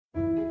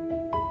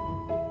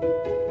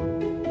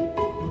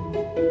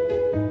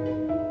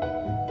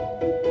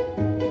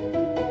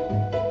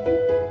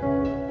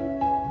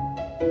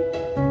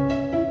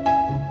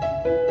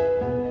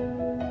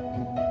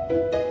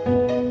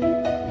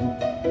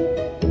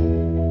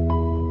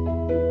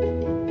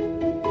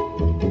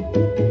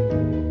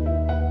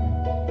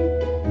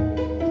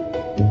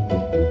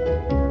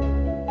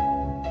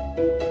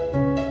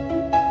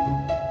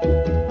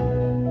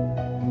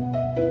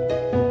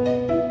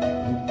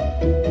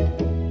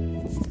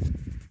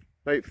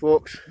Right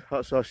folks,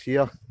 that's us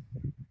here,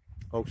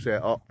 all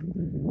set up.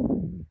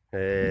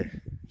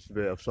 Just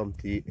about to have some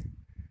to eat.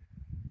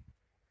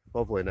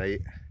 Lovely night.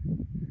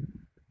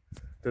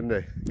 Down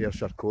the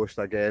Ayrshire coast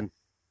again.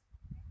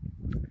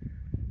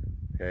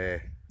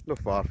 Not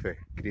far from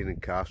Greenan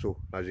Castle,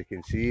 as you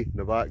can see in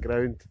the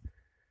background.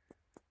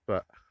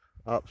 But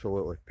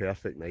absolutely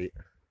perfect night.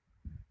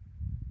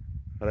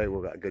 I think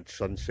we'll get a good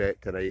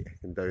sunset tonight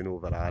and down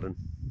over Arran.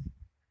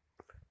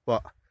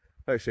 But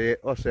like I say,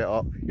 we're set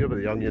up here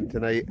with the youngin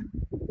tonight.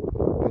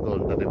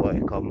 Hold on, didn't want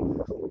to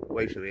come.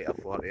 Wife's away to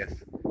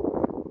 40th.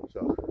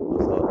 So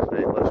I thought,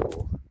 right, let's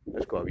go.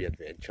 Let's go a wee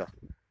adventure.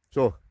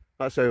 So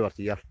that's how we're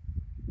here.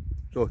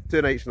 So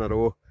 2 nights in a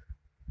row.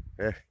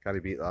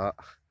 Can't beat that.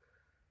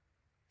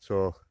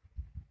 So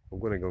I'm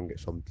going to go and get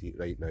some to eat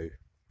right now.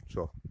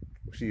 So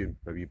we'll see you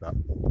in a wee bit.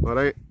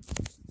 Alright.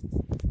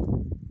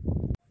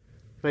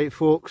 Right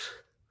folks,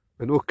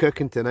 we're no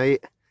cooking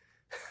tonight.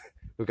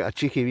 We've got a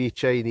cheeky wee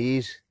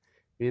Chinese,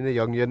 me and the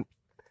youngin.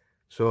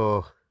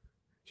 So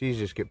she's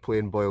just got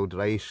plain boiled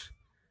rice.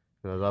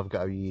 Whereas I've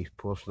got a wee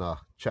portion of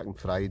chicken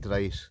fried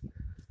rice.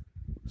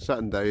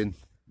 Sitting down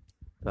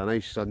to a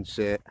nice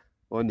sunset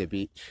on the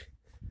beach.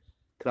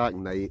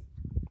 Cracking night.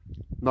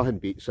 Nothing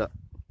beats it.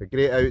 A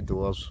great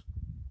outdoors.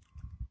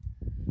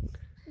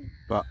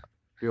 But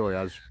really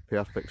is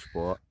perfect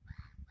spot.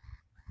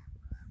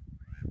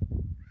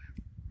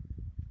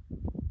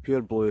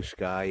 Pure blue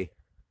sky.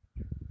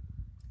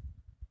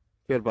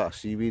 Fair bit of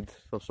seaweed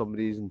for some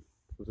reason.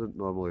 It isn't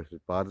normally as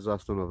bad as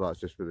this. I don't know if that's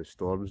just with the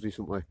storms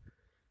recently.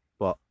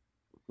 But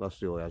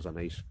this really is a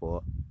nice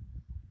spot.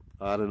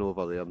 Arran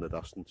over there in the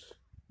distance.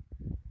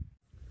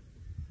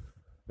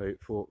 Right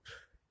folks,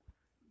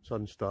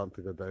 sun's starting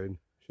to go down.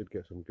 Should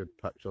get some good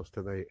pictures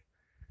tonight.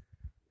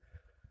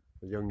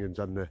 The youngin's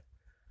in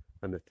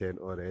the tent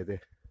already.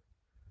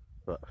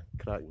 But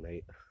cracking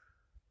night.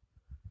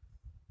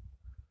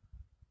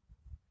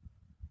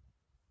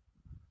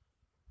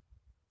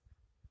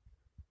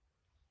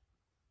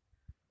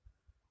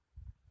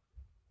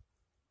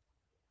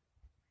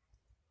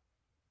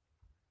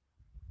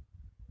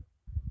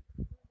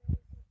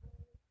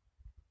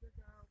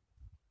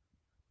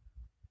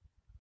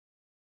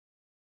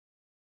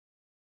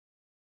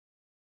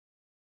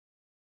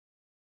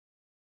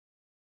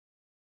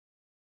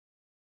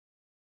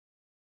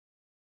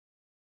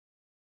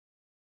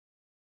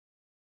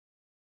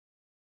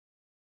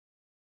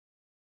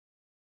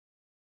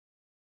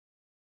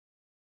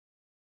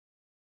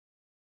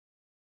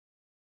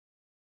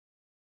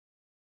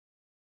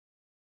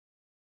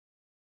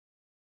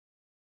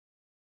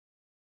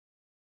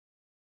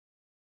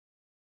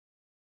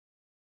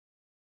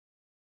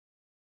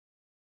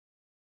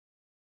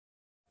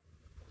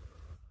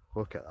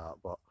 Look at that,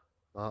 but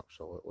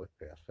absolutely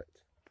perfect.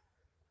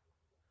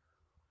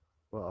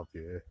 What a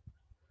view.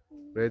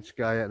 Red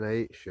sky at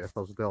night,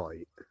 shepherd's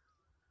delight.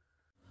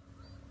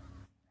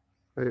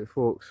 Right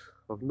folks,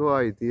 I've no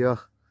idea,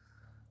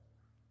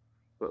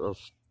 but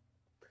there's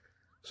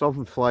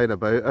something flying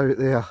about out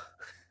there.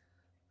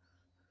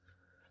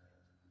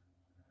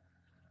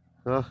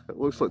 It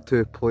looks like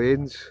 2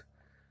 planes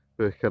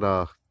with kind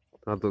of,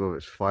 I don't know if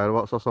it's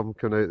fireworks or something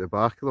coming out the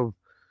back of them,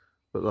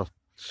 but they're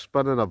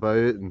spinning about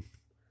and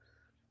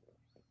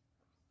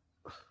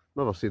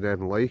never seen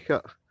anything like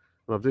it.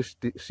 And I've just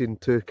seen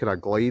 2 kind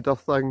of glider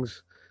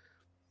things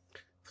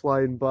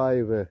flying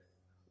by with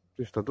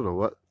just, I don't know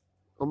what,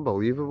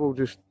 unbelievable,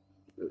 just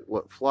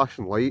like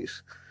flashing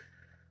lights,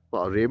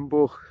 like a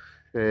rainbow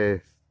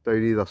down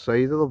either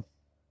side of them.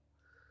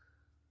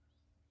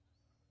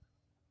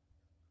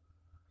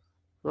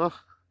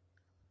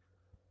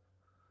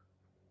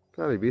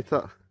 Can't beat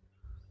it.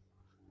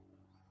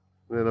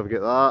 And then I've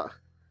got that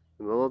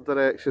in the other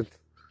direction.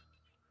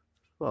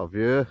 What a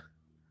view.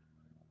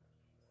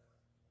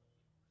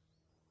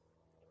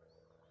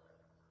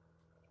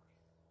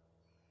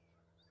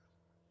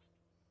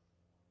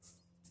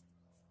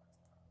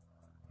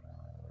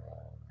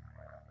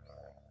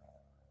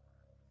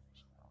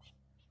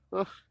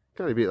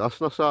 Can't beat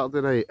this on a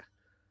Saturday night.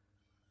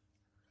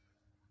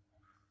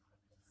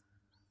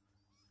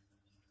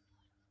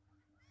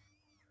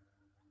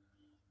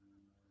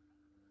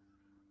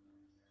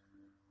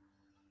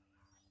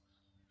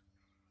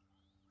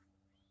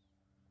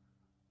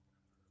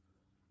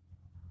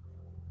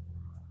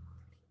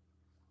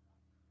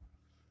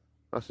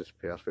 This is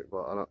perfect,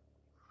 but isn't it?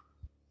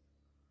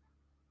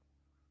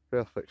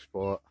 Perfect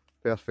spot,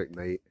 perfect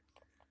night.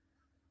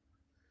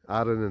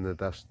 Arran in the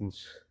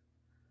distance,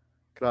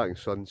 cracking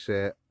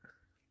sunset,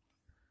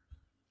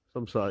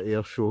 some sort of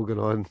air show going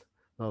on.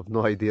 I have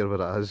no idea what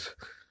it is.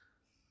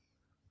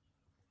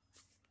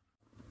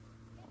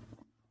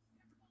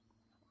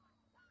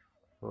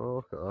 Oh,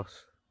 look at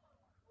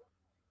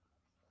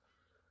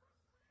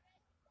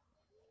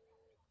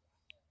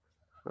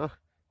this.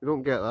 You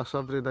don't get this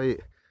every night,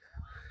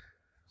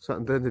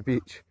 sitting down the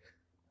beach.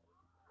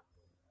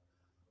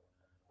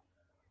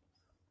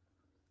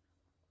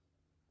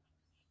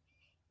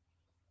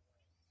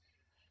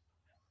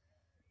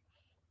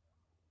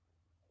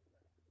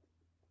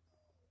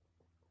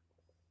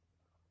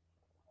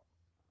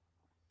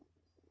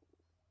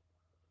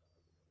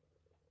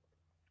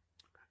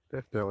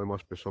 Definitely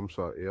must be some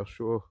sort of air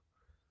show.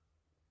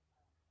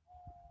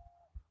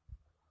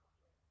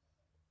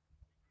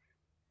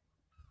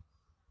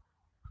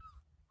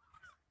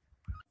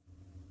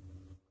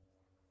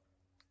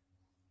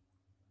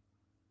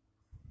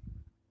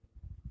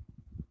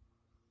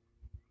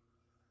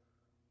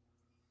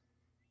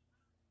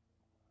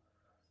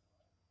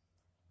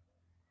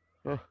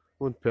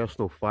 One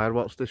personal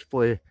fireworks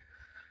display.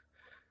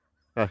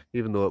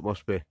 Even though it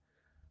must be,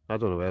 I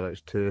don't know whether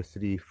it's 2,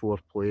 3, 4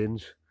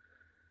 planes.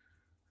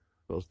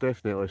 But there's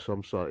definitely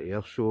some sort of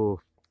air show.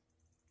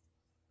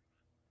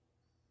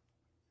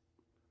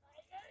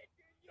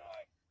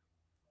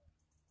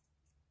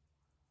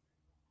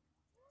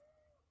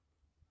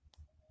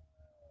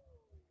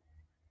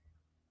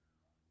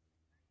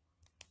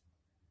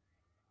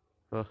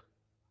 Uh,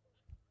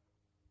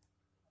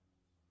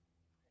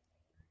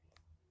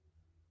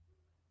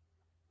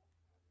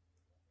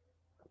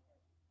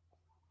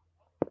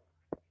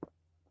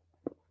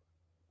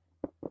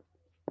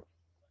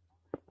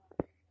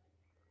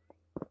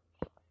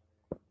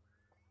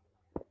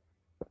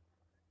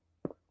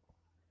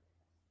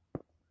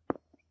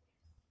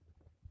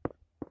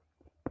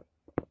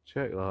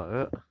 Check that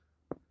out.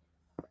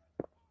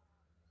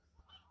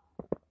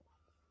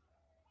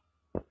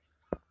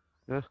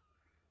 Yeah.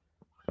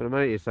 For a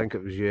minute you think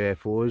it was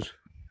UFOs.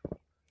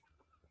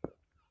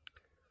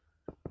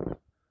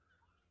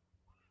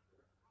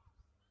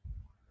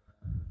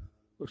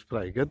 Looks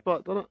pretty good,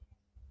 but doesn't it?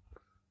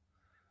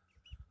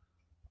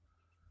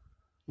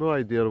 No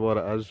idea what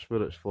it is,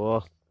 what it's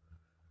for.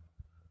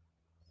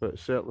 But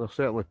it's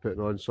certainly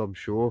putting on some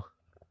show.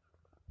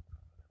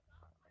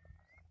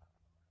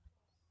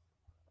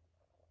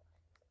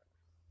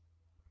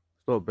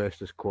 It's not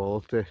bestest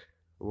quality.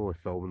 I'm only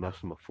filming this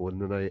on my phone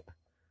tonight.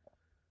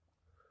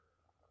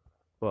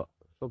 But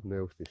something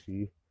else to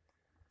see.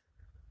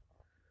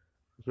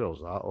 As well as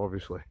that,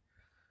 obviously.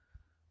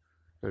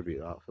 Maybe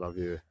that for a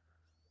view.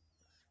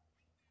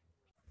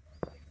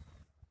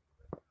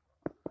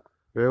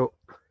 Well,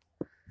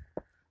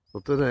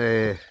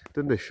 we're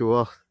doing the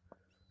shore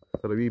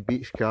for a wee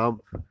beach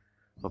camp.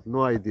 I've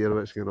no idea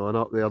what's going on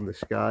up there in the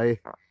sky.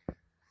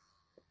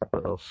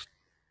 But there's,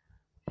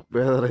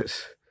 whether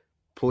it's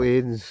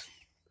planes,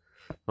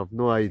 I've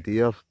no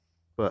idea.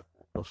 But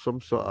there's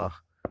some sort of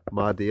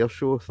mad air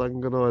show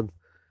thing going on.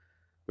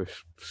 With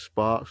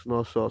sparks and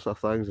all sorts of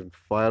things and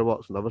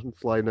fireworks and everything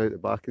flying out the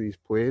back of these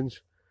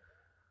planes.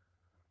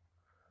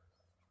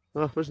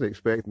 I wasn't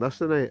expecting this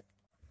tonight.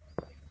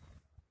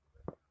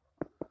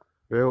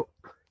 Well,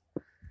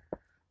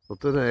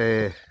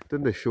 we're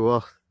doing the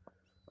shore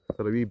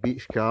for a wee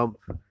beach camp.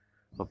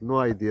 I've no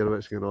idea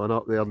what's going on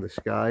up there in the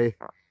sky.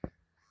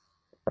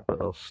 But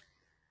there's,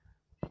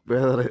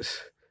 whether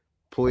it's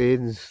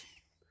planes,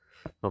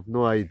 I've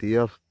no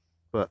idea.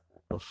 But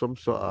there's some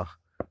sort of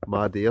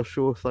mad air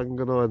show thing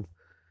going on.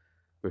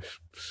 With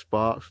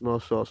sparks and all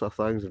sorts of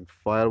things and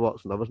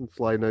fireworks and everything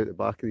flying out the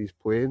back of these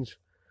planes.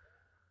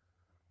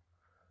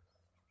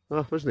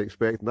 I wasn't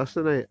expecting this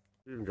tonight.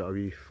 We've even got a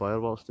wee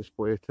fireworks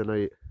display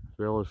tonight, as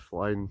well as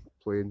flying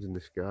planes in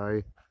the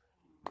sky.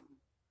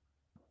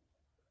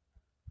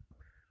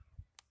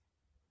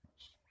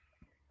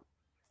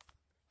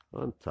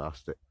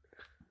 Fantastic.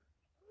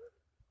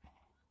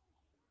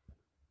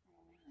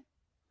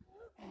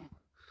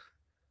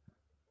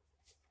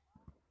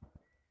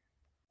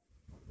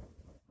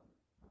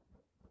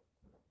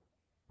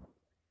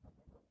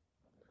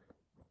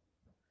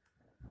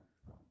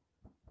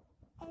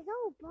 It's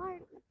all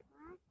burnt the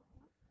plastic.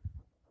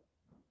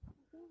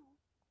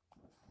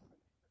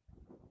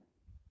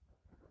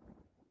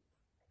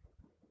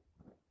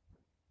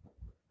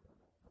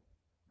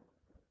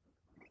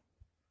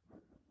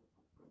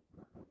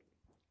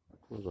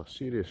 There's a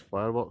serious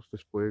fireworks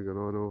display going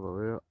on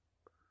over there.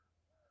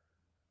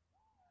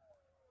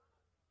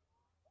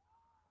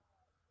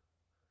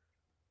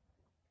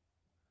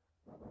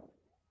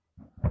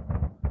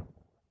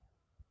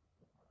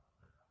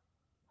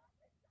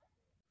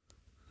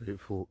 Right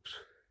folks,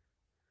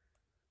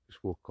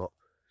 just woke up,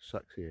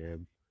 6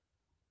 AM.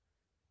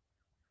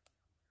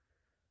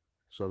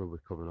 Sun will be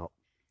coming up,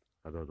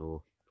 I don't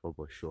know,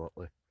 probably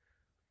shortly.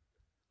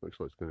 Looks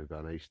like it's going to be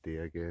a nice day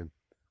again.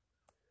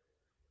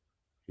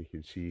 You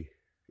can see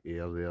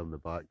air there in the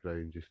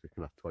background, just the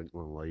kind of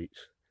twinkling lights.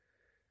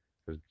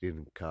 There's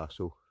Greenan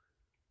Castle,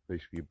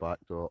 nice wee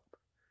backdrop.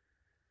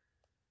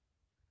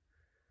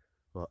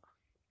 But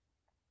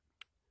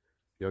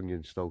the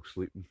Onion's still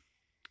sleeping.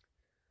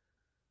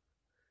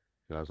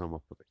 As I'm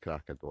up at the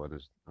crack of dawn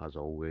as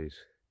always.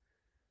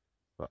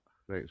 But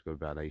I think it's going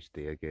to be a nice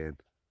day again.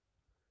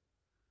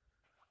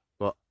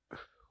 But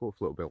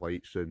hopefully it'll be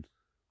light soon.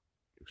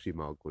 You'll see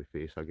my ugly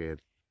face again.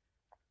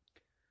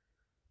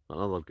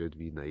 Another good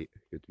wee night,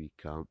 good wee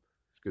camp.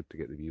 It's good to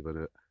get the wee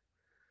one out.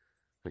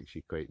 I think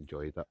she quite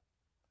enjoyed it.